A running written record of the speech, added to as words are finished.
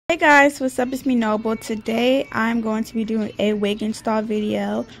Hey guys, what's up? It's me Noble. Today I'm going to be doing a wig install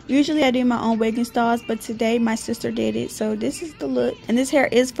video. Usually I do my own wig installs, but today my sister did it. So this is the look, and this hair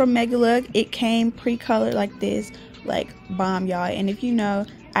is from Megalook. It came pre-colored like this, like bomb, y'all. And if you know,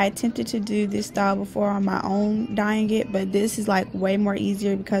 I attempted to do this style before on my own, dyeing it, but this is like way more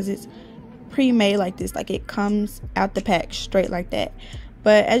easier because it's pre-made like this. Like it comes out the pack straight like that.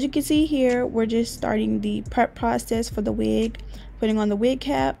 But as you can see here, we're just starting the prep process for the wig, putting on the wig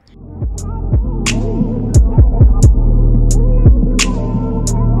cap.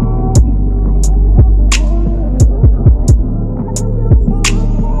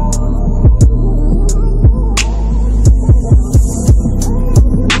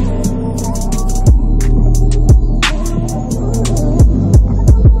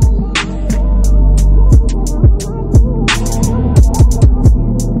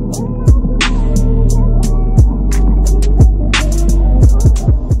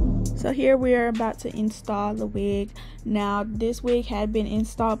 Here we are about to install the wig. Now this wig had been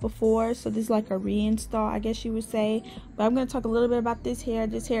installed before, so this is like a reinstall, I guess you would say. But I'm going to talk a little bit about this hair.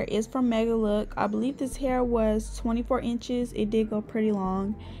 This hair is from Megalook. I believe this hair was 24 inches. It did go pretty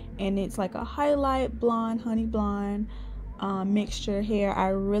long, and it's like a highlight blonde, honey blonde mixture hair. I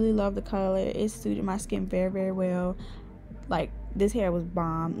really love the color. It suited my skin very, very well. Like this hair was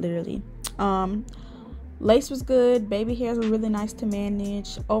bomb, literally. Lace was good. Baby hairs were really nice to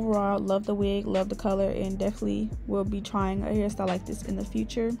manage. Overall, love the wig, love the color, and definitely will be trying a hairstyle like this in the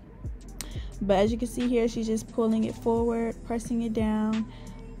future. But as you can see here, she's just pulling it forward, pressing it down,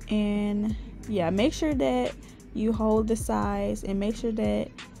 and yeah, make sure that you hold the sides and make sure that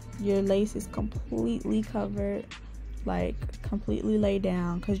your lace is completely covered, like completely laid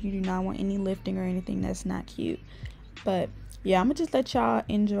down, because you do not want any lifting or anything. That's not cute. But yeah, I'm gonna just let y'all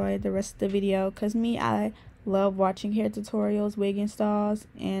enjoy the rest of the video, because I love watching hair tutorials, wig installs,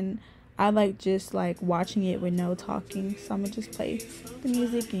 and I like just like watching it with no talking. So I'm gonna just play the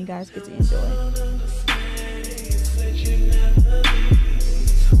music and you guys get to enjoy.